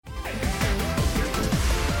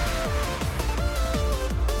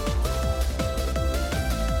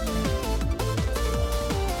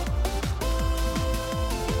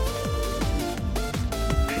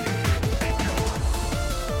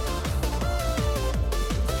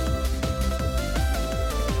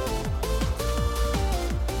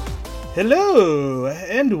Hello,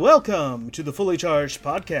 and welcome to the Fully Charged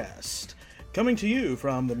Podcast. Coming to you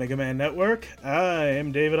from the Mega Man Network, I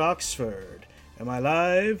am David Oxford. Am I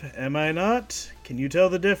live? Am I not? Can you tell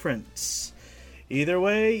the difference? Either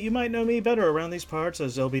way, you might know me better around these parts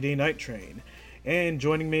as LBD Nytetrayn. And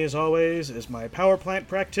joining me as always is my power plant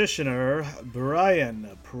practitioner,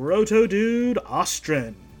 Brian Protodude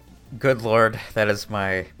Ostrin. Good lord, that is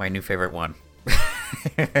my new favorite one.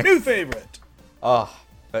 New favorite! Oh,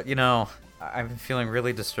 but you know, I've been feeling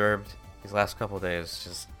really disturbed these last couple of days.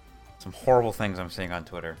 Just some horrible things I'm seeing on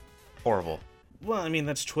Twitter. Horrible. Well, I mean,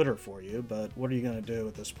 that's Twitter for you, but what are you going to do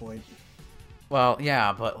at this point? Well,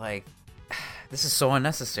 yeah, but like, this is so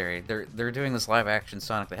unnecessary. They're doing this live action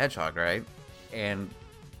Sonic the Hedgehog, right? And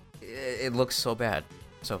it looks so bad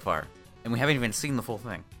so far. And we haven't even seen the full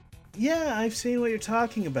thing. Yeah, I've seen what you're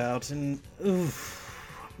talking about, and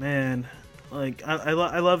oof, man, like I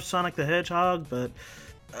love Sonic the Hedgehog, but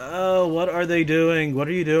what are they doing? What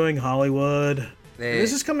are you doing, Hollywood?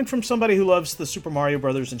 This is coming from somebody who loves the Super Mario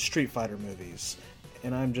Brothers and Street Fighter movies,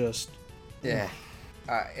 and I'm just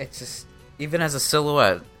it's just, even as a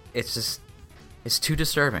silhouette, it's too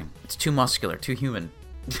disturbing. It's too muscular, too human.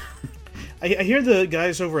 I hear the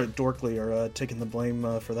guys over at Dorkly are taking the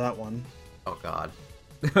blame for that one. Oh god.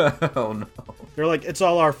 Oh no. They're like, it's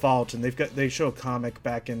all our fault, and they show a comic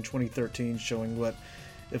back in 2013 showing what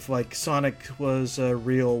if like Sonic was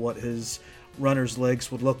real, what his runner's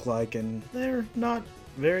legs would look like, and they're not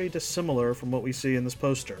very dissimilar from what we see in this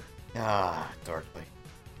poster. Dorkly.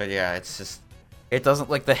 But yeah, it's just, it doesn't,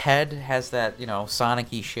 like, the head has that, you know,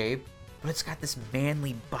 Sonic-y shape, but it's got this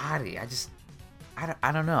manly body.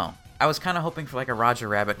 I don't know. I was kind of hoping for like a Roger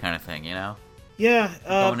Rabbit kind of thing, you know? Yeah.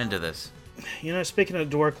 Going into this. You know, speaking of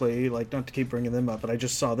Dorkly, like, not to keep bringing them up, but I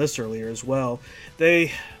just saw this earlier as well.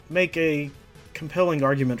 They make a compelling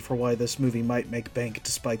argument for why this movie might make bank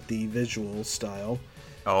despite the visual style.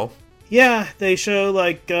 Oh? Yeah, they show,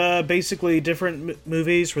 like, basically different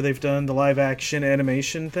movies where they've done the live-action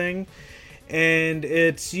animation thing, and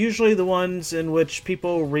it's usually the ones in which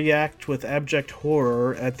people react with abject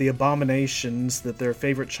horror at the abominations that their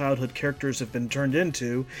favorite childhood characters have been turned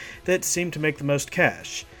into that seem to make the most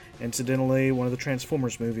cash. Incidentally, one of the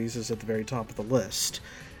Transformers movies is at the very top of the list.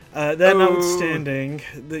 That notwithstanding,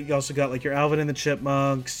 you also got like your Alvin and the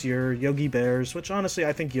Chipmunks, your Yogi Bears, which honestly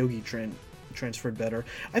I think Yogi transferred better.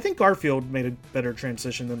 I think Garfield made a better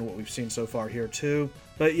transition than what we've seen so far here too.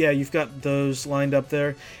 But yeah, you've got those lined up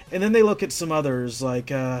there. And then they look at some others,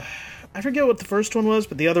 like, I forget what the first one was,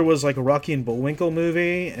 but the other was like a Rocky and Bullwinkle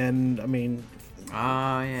movie, and I mean...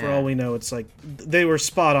 yeah. For all we know, it's like they were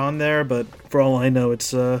spot on there, but for all I know,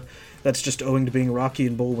 it's that's just owing to being Rocky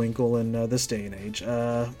and Bullwinkle in this day and age.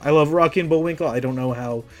 I love Rocky and Bullwinkle. I don't know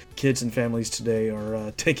how kids and families today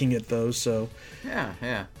are taking it though. So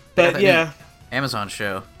yeah. But yeah, Amazon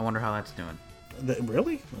show. I wonder how that's doing.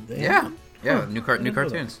 Really? Yeah. New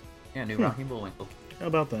cartoons. Yeah, new Rocky and Bullwinkle. How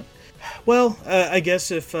about that? Well, I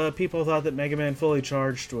guess if people thought that Mega Man Fully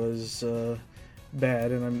Charged was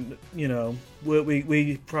bad, and I'm, you know,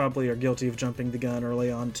 we probably are guilty of jumping the gun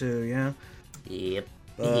early on too, yeah? Yep.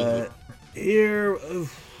 But here,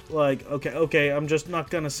 like, okay, I'm just not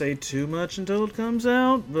gonna say too much until it comes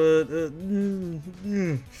out, but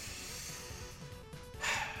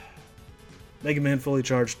Mega Man Fully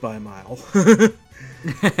Charged by a mile.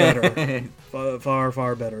 Better.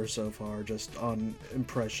 Far better so far, just on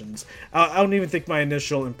impressions. I don't even think my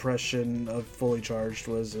initial impression of Fully Charged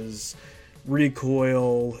was as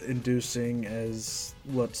recoil-inducing as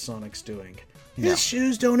what Sonic's doing. No. His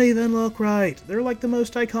shoes don't even look right. They're like the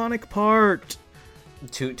most iconic part.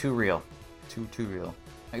 Too real. Too real.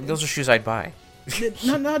 Like, those are shoes I'd buy.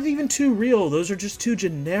 not even too real. Those are just too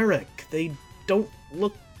generic. They don't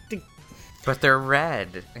look... But they're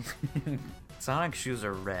red. Sonic shoes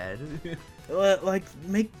are red. Like,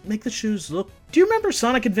 make the shoes look... Do you remember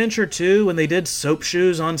Sonic Adventure 2 when they did soap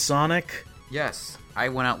shoes on Sonic? Yes. I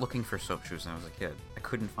went out looking for soap shoes when I was a kid. I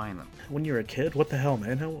couldn't find them. When you were a kid? What the hell,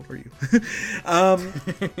 man? How old are you?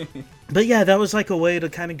 But yeah, that was like a way to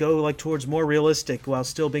kind of go like towards more realistic while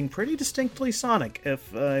still being pretty distinctly Sonic,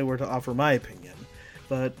 if I were to offer my opinion.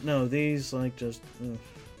 But no, these like just...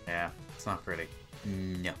 Yeah, it's not pretty.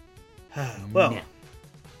 No. Well, no.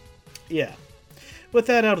 Yeah. With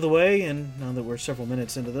that out of the way, and now that we're several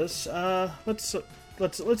minutes into this,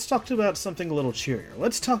 let's talk about something a little cheerier.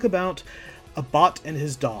 Let's talk about A Bot and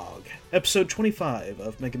His Dog, episode 25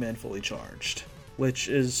 of Mega Man Fully Charged, which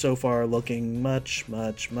is so far looking much,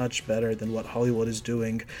 much, much better than what Hollywood is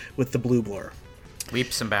doing with the Blue Blur.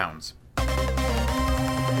 Leaps and bounds.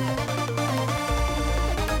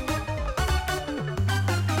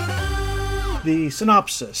 The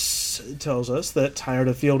synopsis. tells us that, tired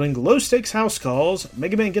of fielding low-stakes house calls,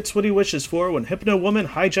 Mega Man gets what he wishes for when Hypno Woman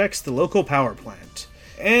hijacks the local power plant.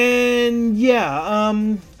 And yeah,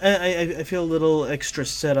 I feel a little extra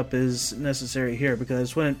setup is necessary here,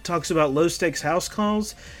 because when it talks about low-stakes house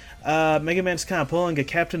calls, Mega Man's kind of pulling a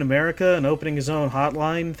Captain America and opening his own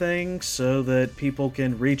hotline thing so that people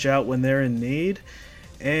can reach out when they're in need.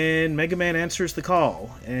 And Mega Man answers the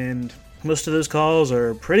call, and most of those calls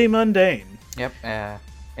are pretty mundane. Yep, and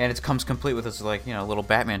it comes complete with this, like, little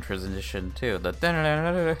Batman transition too. The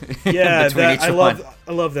yeah, between each I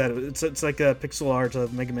love that. It's like a pixel art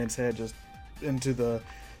of Mega Man's head just into the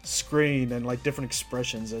screen, and like different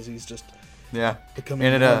expressions as he's just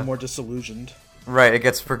becoming more and more disillusioned. Right, it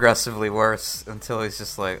gets progressively worse until he's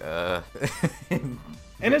just like,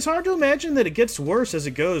 And it's hard to imagine that it gets worse as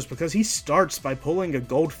it goes, because he starts by pulling a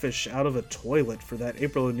goldfish out of a toilet for that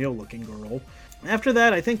April O'Neil looking girl. After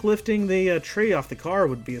that, I think lifting the tree off the car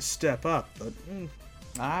would be a step up, but...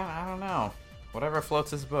 I don't know. Whatever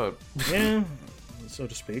floats his boat. Yeah, so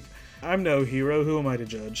to speak. I'm no hero, who am I to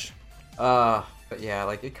judge? But yeah,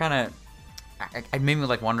 like, it kind of... I made me,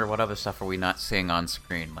 like, wonder what other stuff are we not seeing on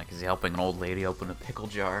screen. Like, is he helping an old lady open a pickle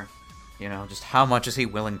jar? Just how much is he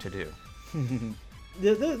willing to do?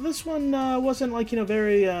 This one wasn't, like,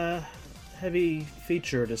 very heavy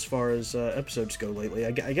featured as far as episodes go lately.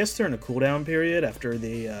 I guess they're in a cooldown period after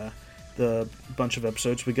the bunch of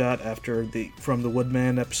episodes we got from the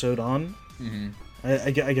Woodman episode on. Mm-hmm.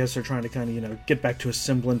 I guess they're trying to kind of, get back to a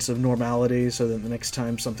semblance of normality so that the next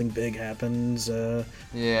time something big happens,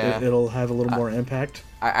 it'll have a little more impact.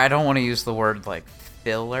 I don't want to use the word, like,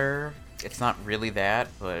 filler. It's not really that,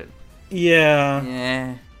 but... Yeah.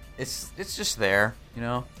 Yeah. It's just there,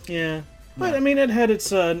 Yeah. But, I mean, it had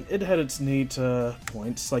its neat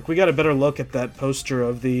points. Like, we got a better look at that poster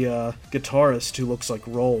of the guitarist who looks like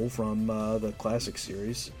Roll from the classic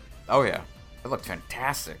series. Oh, yeah. It looked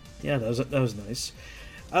fantastic. Yeah, that was nice.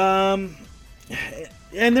 And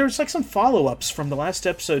there was, like, some follow-ups from the last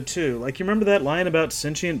episode, too. Like, you remember that line about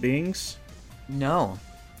sentient beings? No.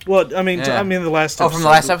 Well, I mean, the last episode. Oh, from the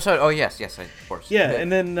last episode? Oh, yes, of course. Yeah,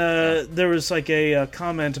 and then there was, like, a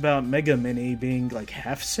comment about Mega Mini being, like,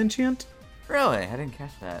 half-sentient. Really? I didn't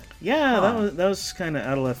catch that. Yeah, that was kind of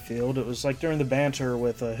out of left field. It was, like, during the banter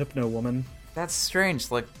with a Hypno Woman. That's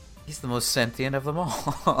strange. Like, he's the most sentient of them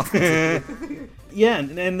all. Yeah,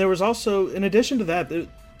 and there was also, in addition to that, there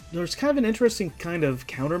was kind of an interesting kind of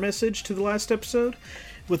counter-message to the last episode.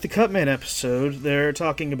 With the Cutman episode, they're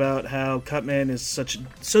talking about how Cutman is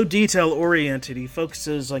so detail-oriented. He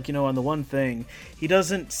focuses, like, on the one thing. He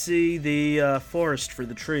doesn't see the forest for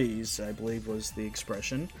the trees, I believe was the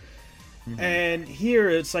expression. Mm-hmm. And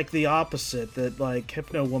here it's, like, the opposite, that, like,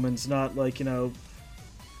 Hypno Woman's not, like,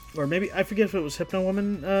 or maybe, I forget if it was Hypno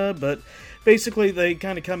Woman, but basically they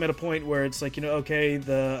kind of come at a point where it's like, okay,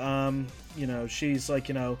 she's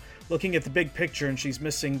like, looking at the big picture and she's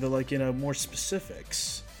missing the, like, more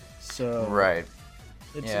specifics. So right,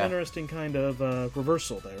 it's an interesting kind of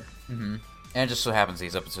reversal there. Mm-hmm. And it just so happens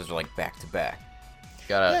these episodes are, like, back to back.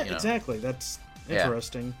 Exactly. That's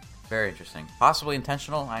interesting. Very interesting. Possibly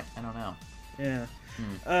intentional. I don't know. Yeah.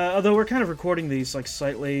 Although we're kind of recording these, like,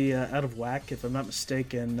 slightly out of whack, if I'm not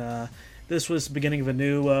mistaken. This was the beginning of a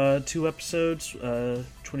new 2 episodes,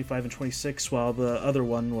 25 and 26, while the other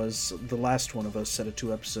one was the last one of a set of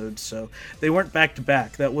 2 episodes. So they weren't back to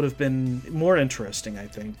back. That would have been more interesting, I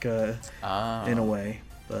think, in a way.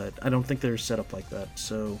 But I don't think they're set up like that.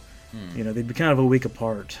 So, they'd be kind of a week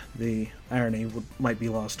apart. The irony might be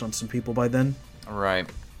lost on some people by then. Right.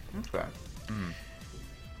 Okay.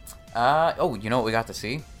 You know what we got to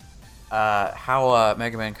see? How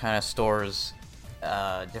Mega Man kind of stores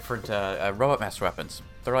different Robot Master weapons.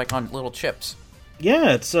 They're like on little chips.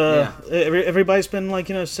 Yeah, it's everybody's been,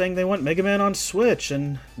 like, saying they want Mega Man on Switch,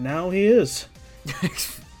 and now he is.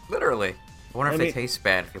 Literally. I wonder if they taste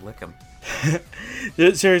bad if you lick them.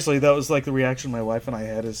 Seriously, that was, like, the reaction my wife and I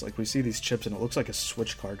had, is, like, we see these chips and it looks like a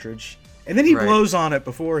Switch cartridge. And then he blows on it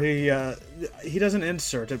before he doesn't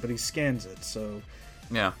insert it, but he scans it, so...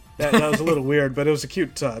 Yeah. that was a little weird, but it was a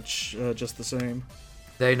cute touch, just the same.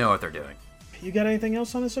 They know what they're doing. You got anything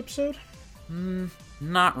else on this episode?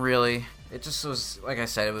 Not really. It just was, like I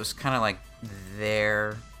said, it was kind of like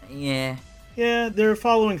there. Yeah. Yeah, they're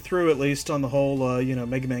following through at least on the whole,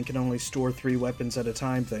 Mega Man can only store 3 weapons at a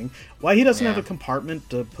time thing. Why he doesn't have a compartment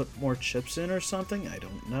to put more chips in or something, I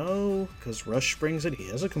don't know. Because Rush brings it, he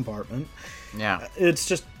has a compartment. Yeah. It's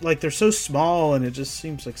just, like, they're so small, and it just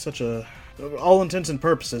seems like such a... All intents and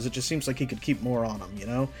purposes, it just seems like he could keep more on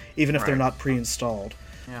them, even if they're not pre-installed.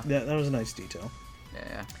 Yeah. That was a nice detail.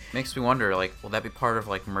 Yeah. Makes me wonder, like, will that be part of,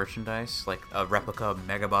 like, merchandise? Like, a replica of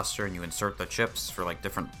Mega Buster and you insert the chips for, like,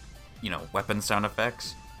 different, weapon sound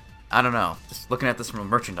effects? I don't know. Just looking at this from a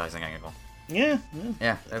merchandising angle. Yeah.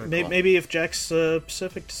 Yeah, that'd be cool. Maybe if Jakks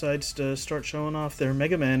Pacific decides to start showing off their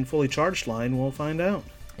Mega Man fully charged line, we'll find out.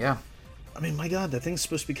 Yeah. I mean, my god, that thing's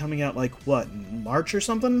supposed to be coming out, like, what, in March or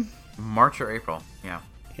something? March or April, yeah.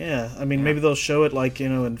 Yeah, I mean, maybe they'll show it, like,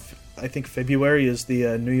 in, I think February is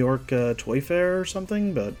the New York Toy Fair or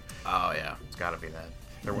something, but... Oh, yeah, it's gotta be that.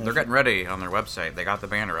 They're getting ready on their website. They got the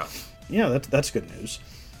banner up. Yeah, that's good news.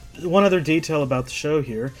 One other detail about the show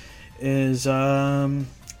here is, there's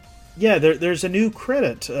a new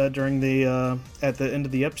credit during the at the end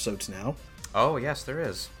of the episodes now. Oh, yes, there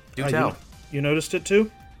is. Do tell. You noticed it, too?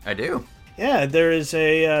 I do. Yeah, there is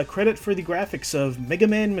a credit for the graphics of Mega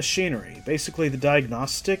Man Machinery. Basically, the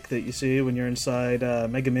diagnostic that you see when you're inside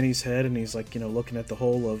Mega Mini's head and he's, like, looking at the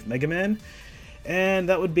whole of Mega Man. And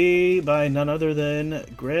that would be by none other than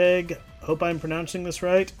Greg, hope I'm pronouncing this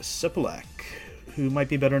right, Elec, who might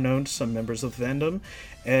be better known to some members of the fandom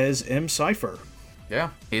as M. Cypher. Yeah,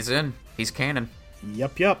 he's in. He's canon.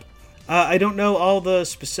 Yup. I don't know all the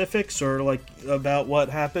specifics or, like, about what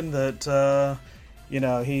happened that...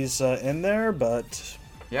 he's in there, but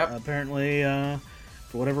apparently,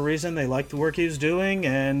 for whatever reason, they liked the work he was doing,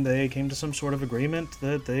 and they came to some sort of agreement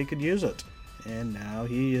that they could use it. And now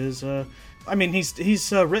he is,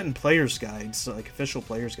 he's written player's guides, like official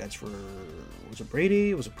player's guides for, was it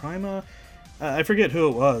Brady? Was it Prima? I forget who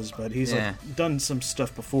it was, but he's done some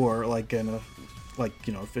stuff before, like in a,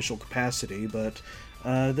 official capacity, but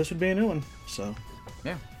this would be a new one, so.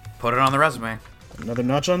 Yeah, put it on the resume. Another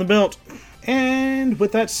notch on the belt. And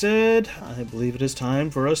with that said, I believe it is time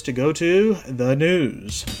for us to go to the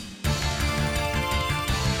news.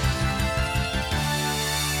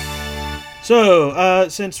 So,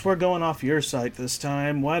 since we're going off your site this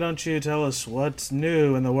time, why don't you tell us what's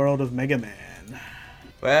new in the world of Mega Man?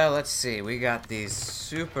 Well, let's see. We got these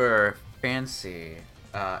super fancy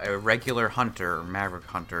Irregular Hunter, or Maverick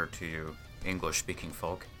Hunter to you English-speaking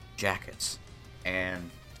folk, jackets. And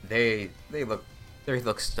they look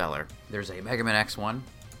stellar. There's a Mega Man X1,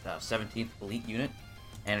 17th Elite unit,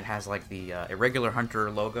 and it has like the Irregular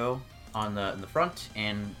Hunter logo in the front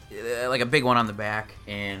and like a big one on the back,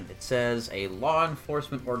 and it says a law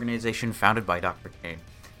enforcement organization founded by Dr. Kane.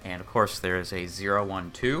 And of course there's a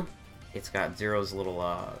 012. It's got Zero's little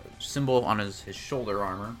symbol on his shoulder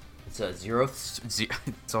armor. It's a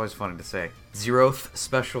it's always funny to say, 0th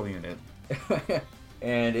Special Unit.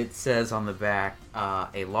 And it says on the back,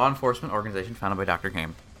 a law enforcement organization founded by Dr.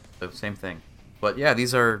 Kane. So, same thing. But yeah,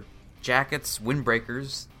 these are jackets,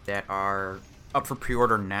 windbreakers, that are up for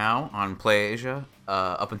pre-order now on PlayAsia,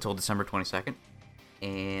 up until December 22nd.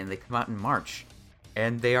 And they come out in March.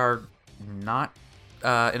 And they are not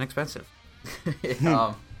inexpensive.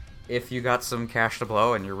 If you got some cash to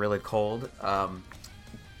blow and you're really cold,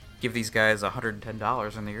 give these guys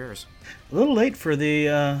 $110 in the ears. A little late for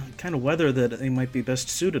the kind of weather that they might be best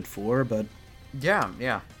suited for, but... Yeah.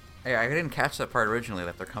 Hey, I didn't catch that part originally,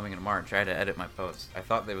 that they're coming in March. I had to edit my post. I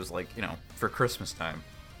thought it was, like, for Christmas time.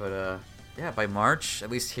 But, by March,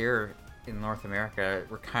 at least here in North America,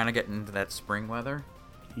 we're kind of getting into that spring weather.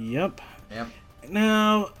 Yep.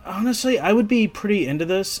 Now, honestly, I would be pretty into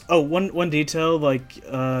this. Oh, one detail,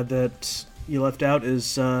 that... you left out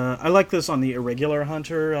is, I like this on the Irregular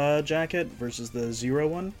Hunter jacket versus the Zero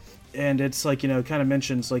one. And it's, kind of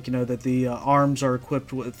mentions, that the arms are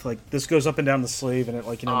equipped with, this goes up and down the sleeve, and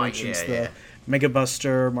it, mentions the Mega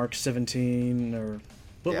Buster Mark 17, or,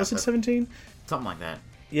 was it 17? Something like that.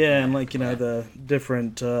 Yeah, and, the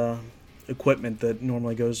different equipment that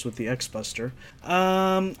normally goes with the X-Buster.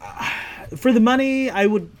 For the money, I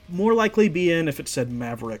would more likely be in if it said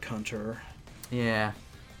Maverick Hunter. Yeah,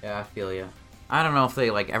 I feel ya. I don't know if they,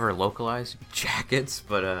 ever localize jackets,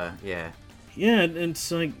 but, yeah. Yeah, it's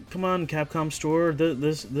come on, Capcom store,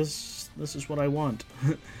 this is what I want.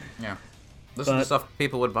 Yeah. This is the stuff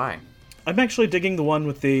people would buy. I'm actually digging the one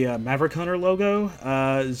with the Maverick Hunter logo.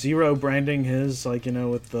 Zero branding his,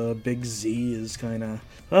 with the big Z is kind of...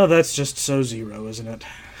 Oh, that's just so Zero, isn't it?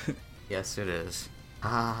 Yes, it is.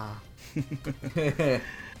 I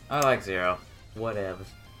like Zero. Whatever.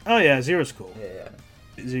 Oh, yeah, Zero's cool. Yeah.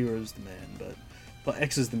 Zero's the man, but... Well,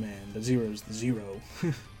 X is the man, but Zero's the Zero.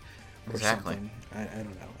 Exactly. Something. I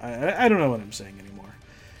don't know. I don't know what I'm saying anymore.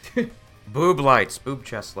 Boob lights. Boob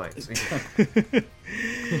chest lights.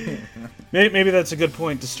 Maybe that's a good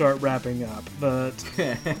point to start wrapping up, but...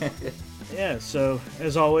 Yeah, so,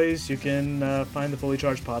 as always, you can find the Fully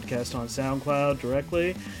Charged podcast on SoundCloud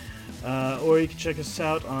directly. Or you can check us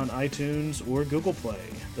out on iTunes or Google Play.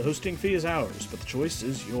 The hosting fee is ours, but the choice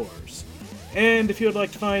is yours. And if you would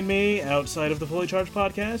like to find me outside of the Fully Charged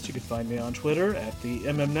Podcast, you can find me on Twitter at the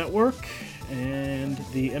MM Network. And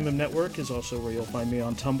the MM Network is also where you'll find me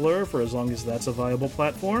on Tumblr, for as long as that's a viable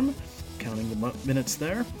platform, counting the minutes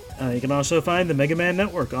there. You can also find the Mega Man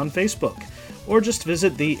Network on Facebook, or just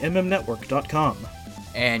visit the mmnetwork.com.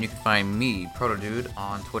 And you can find me, Protodude,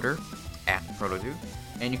 on Twitter, at Protodude.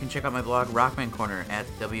 And you can check out my blog, Rockman Corner, at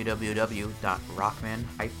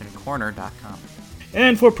www.rockman-corner.com.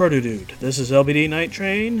 And for Protodude, this is LBD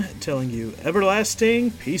Nytetrayn, telling you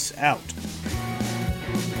everlasting peace out.